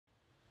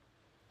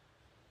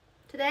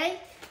Today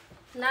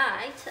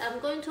night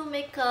I'm going to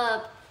make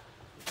a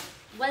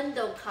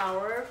window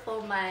cover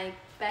for my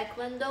back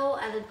window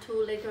and the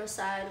two little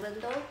side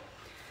window.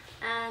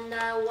 And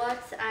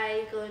what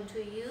I'm going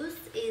to use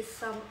is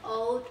some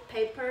old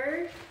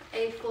paper,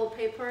 A4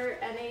 paper,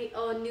 any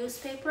or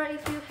newspaper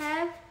if you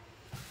have.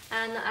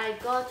 And I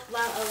got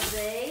one of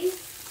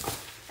these.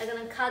 I'm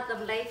gonna cut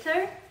them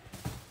later.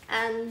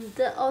 And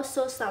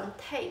also some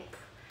tape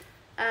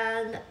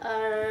and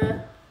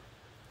a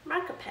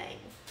marker pen.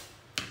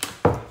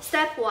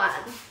 Step 1,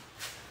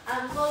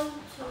 I'm going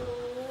to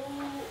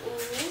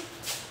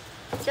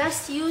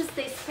just use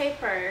this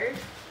paper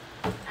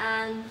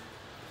and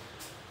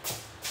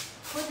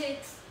put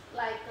it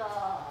like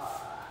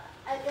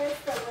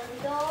against the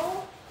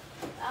window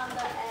on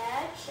the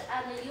edge,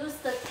 and use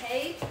the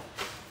tape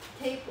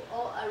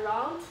all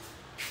around.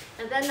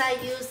 And then I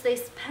use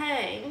this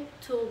pen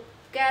to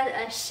get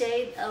a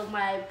shade of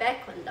my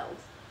back window.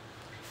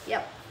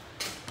 Yep,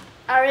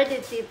 I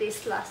already did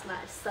this last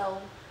night,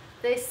 so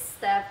this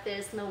step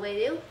there's no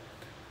video.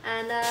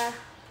 And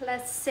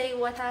let's see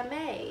what I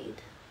made.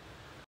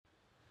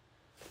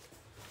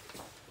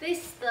 This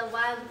is the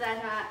one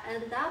that I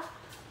end up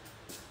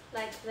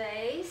like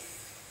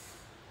this,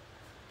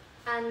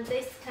 and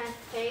this can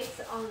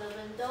fit on the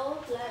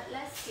window.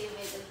 Let's give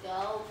it a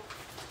go.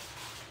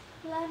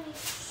 Let me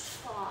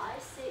try,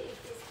 see if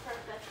it's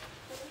perfect.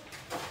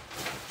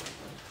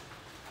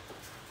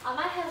 I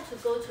might have to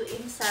go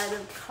to inside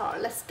of the car.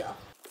 Let's go.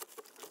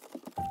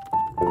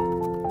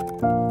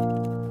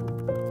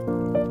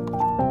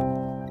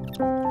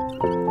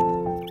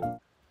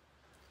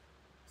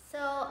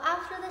 So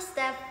after the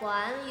step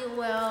 1, you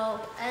will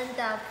end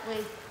up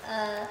with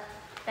a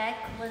back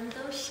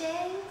window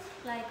shade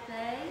like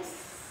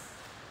this.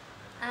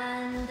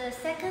 And the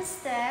second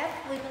step,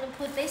 we're going to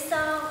put this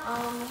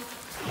on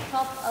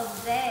top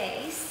of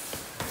this.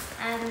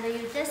 And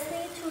you just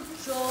need to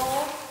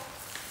draw,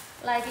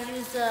 like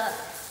use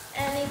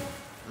any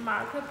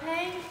marker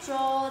pen,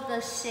 draw the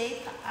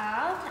shape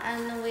out,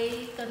 and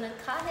we're gonna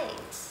cut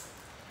it.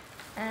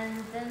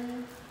 And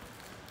then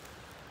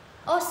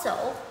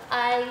also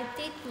I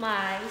did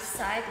my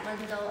side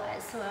window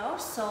as well,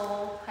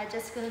 so I'm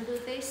just gonna do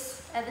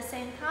this at the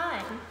same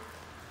time.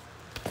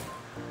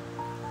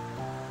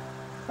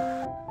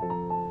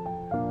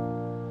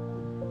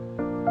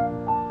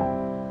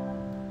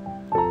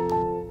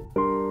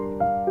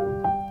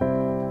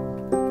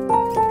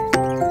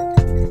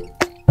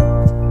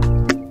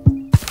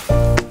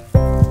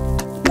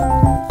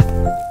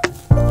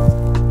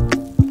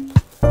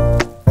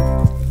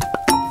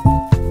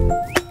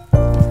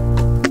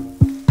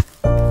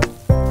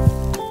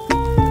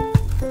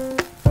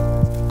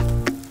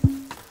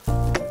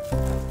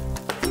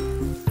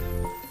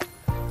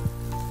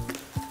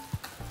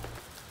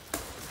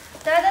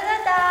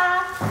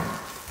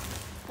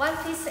 One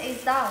piece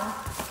is done.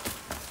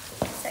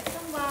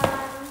 Second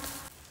one.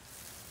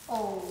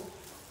 Oh,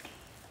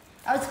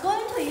 I was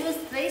going to use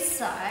this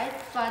side,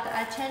 but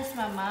I changed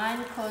my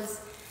mind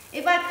because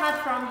if I cut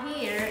from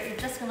here, it's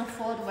just gonna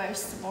fold very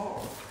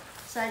small.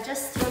 So I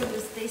just still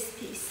use this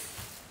piece.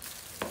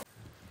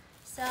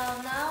 So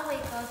now we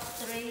got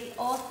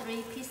all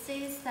three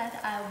pieces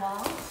that I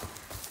want,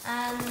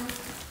 and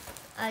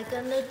I'm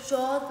gonna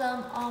draw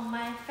them on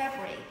my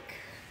fabric.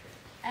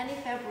 Any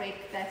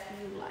fabric that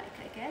you like,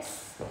 I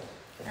guess.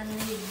 And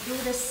you do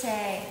the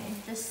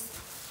same. Just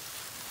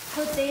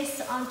put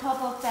this on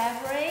top of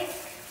fabric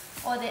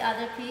or the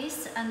other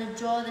piece and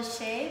draw the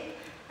shape.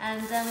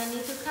 And then we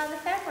need to cut the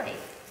fabric.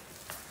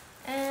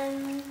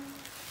 And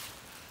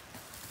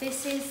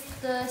this is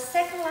the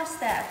second last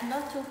step,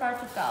 not too far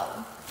to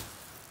go.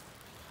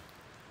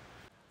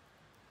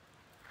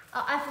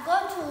 I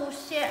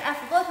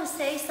forgot to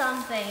say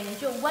something.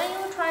 When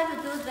you try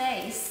to do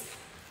this,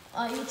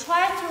 you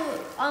try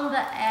to, on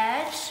the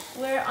edge,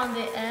 where on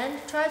the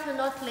end, try to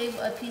not leave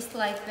a piece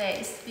like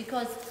this,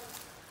 because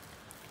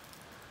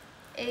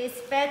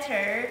it's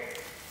better,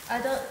 try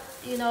to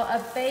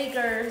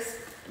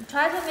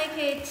make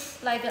it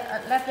like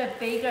a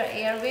bigger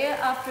area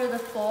after the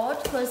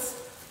fold, because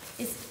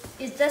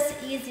it's just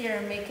easier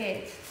to make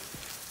it.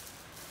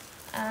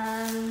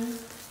 And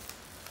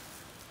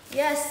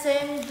yeah,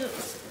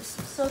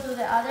 so do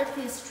the other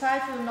piece. Try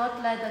to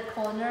not let the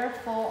corner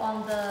fall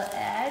on the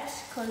edge,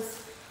 because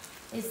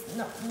it's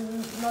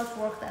not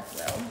work that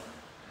well.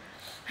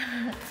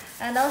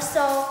 And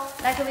also,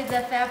 like with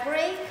the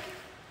fabric,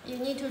 you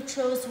need to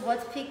choose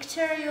what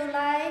picture you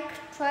like.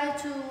 Try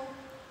to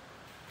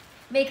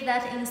make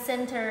that in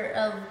center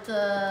of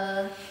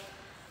the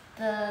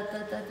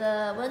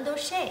window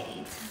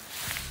shade.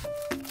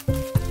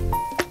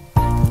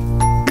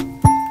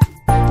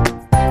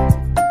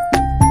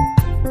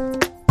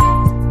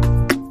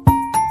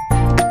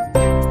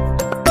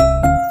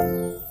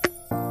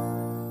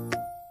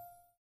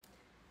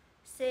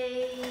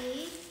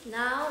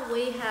 Now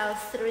we have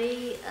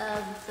three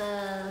of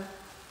the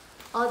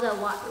other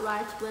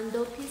right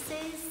window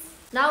pieces.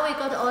 Now we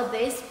got all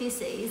these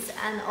pieces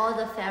and all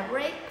the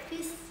fabric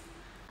pieces,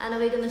 and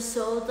we're gonna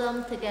sew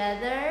them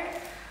together.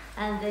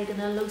 and they're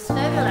gonna look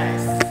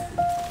fabulous.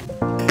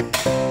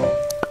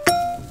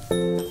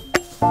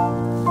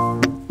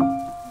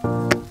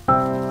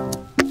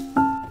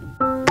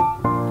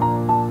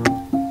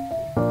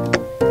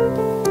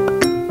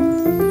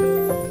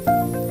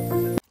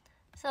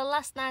 So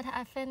last night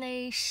I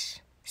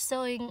finished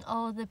sewing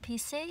all the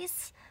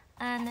pieces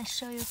and I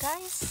show you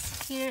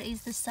guys. Here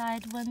is the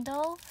side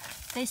window.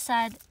 This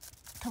side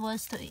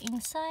towards the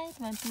inside,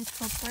 my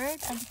beautiful bird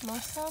and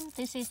blossom.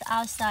 This is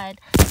outside,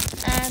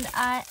 and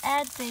I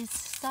add this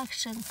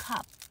suction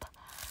cup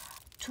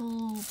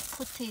to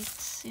put it,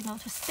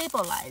 to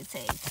stabilize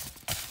it.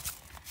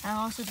 And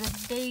also the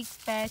big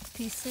back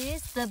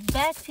pieces. The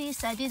back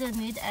piece I didn't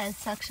need a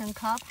suction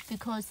cup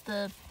because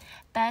the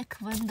back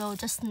window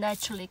just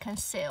naturally can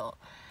seal.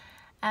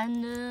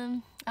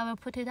 And I will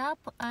put it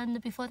up.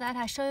 And before that,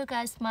 I show you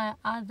guys my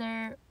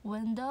other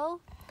window.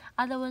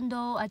 Other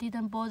window I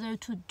didn't bother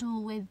to do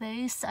with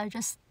this. I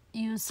just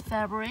use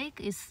fabric.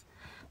 It's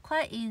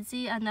quite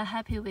easy and I'm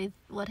happy with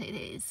what it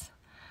is.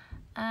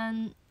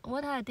 And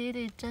what I did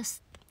is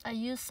just I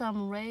used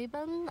some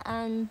ribbon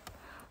on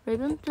a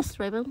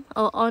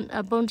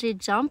bungee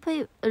jump,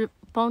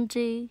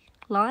 bungee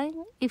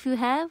line. If you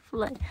have,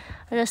 like,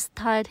 I just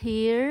tied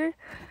here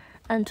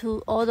and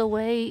to all the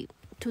way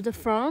to the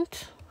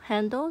front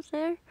handle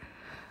there,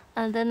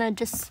 and then I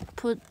just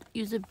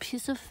use a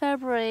piece of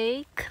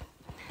fabric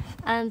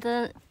and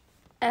then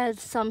add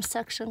some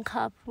suction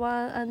cup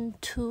 1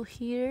 and 2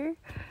 here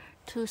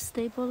to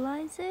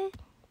stabilize it.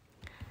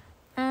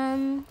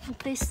 And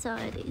this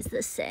side is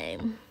the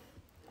same.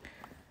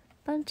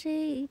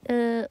 Bungee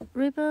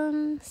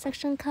ribbon,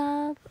 suction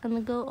cup,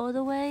 and go all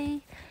the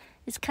way.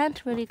 It can't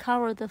really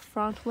cover the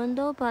front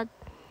window, but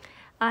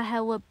I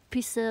have a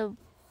piece of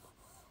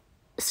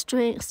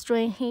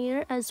string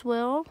here as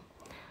well,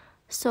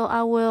 so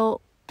I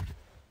will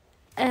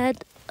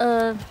add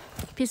a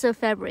piece of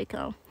fabric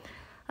on.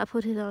 I'll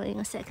put it on in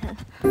a second.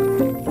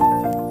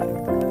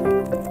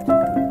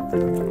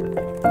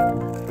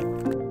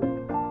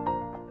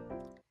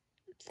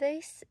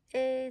 This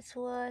is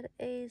what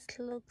it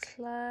looks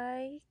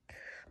like.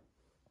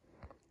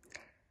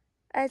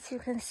 As you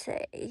can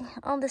see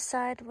on the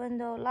side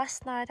window,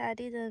 last night I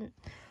didn't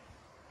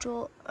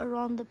draw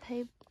around the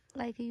paper,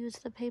 like use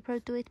the paper,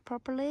 do it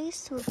properly,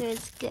 so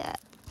there's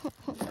gap.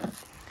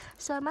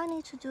 So I might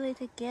need to do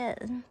it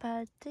again,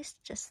 but this is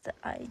just the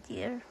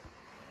idea.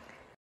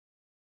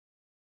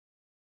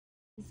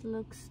 It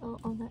looks so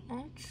on the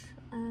edge,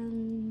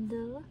 and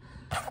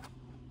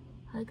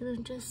I'm gonna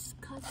just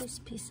cut this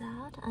piece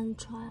out and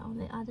try on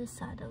the other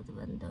side of the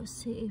window,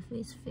 see if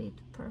it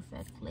fits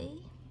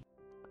perfectly.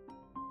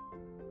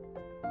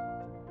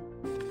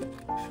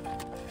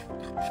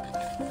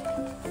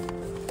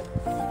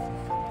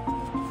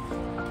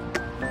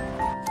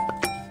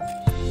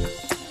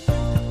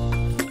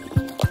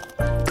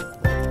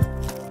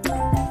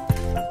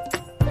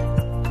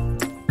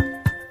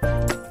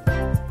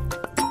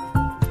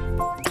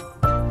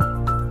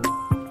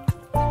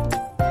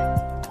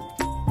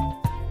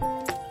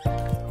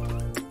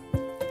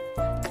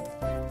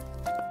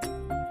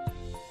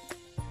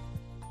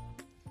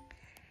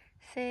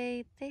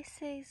 See,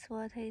 this is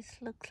what it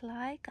looks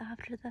like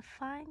after the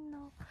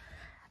final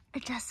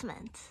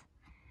adjustment.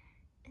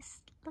 It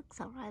looks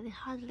alright,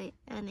 hardly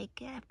any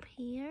gap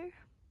here.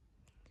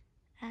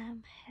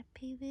 I'm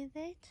happy with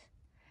it.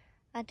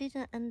 I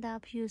didn't end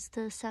up use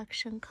the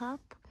suction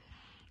cup.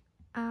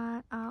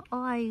 All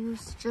I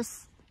used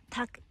just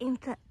tuck in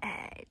the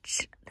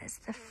edge. That's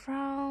the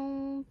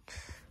front,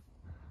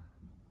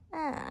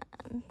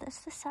 and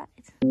that's the side.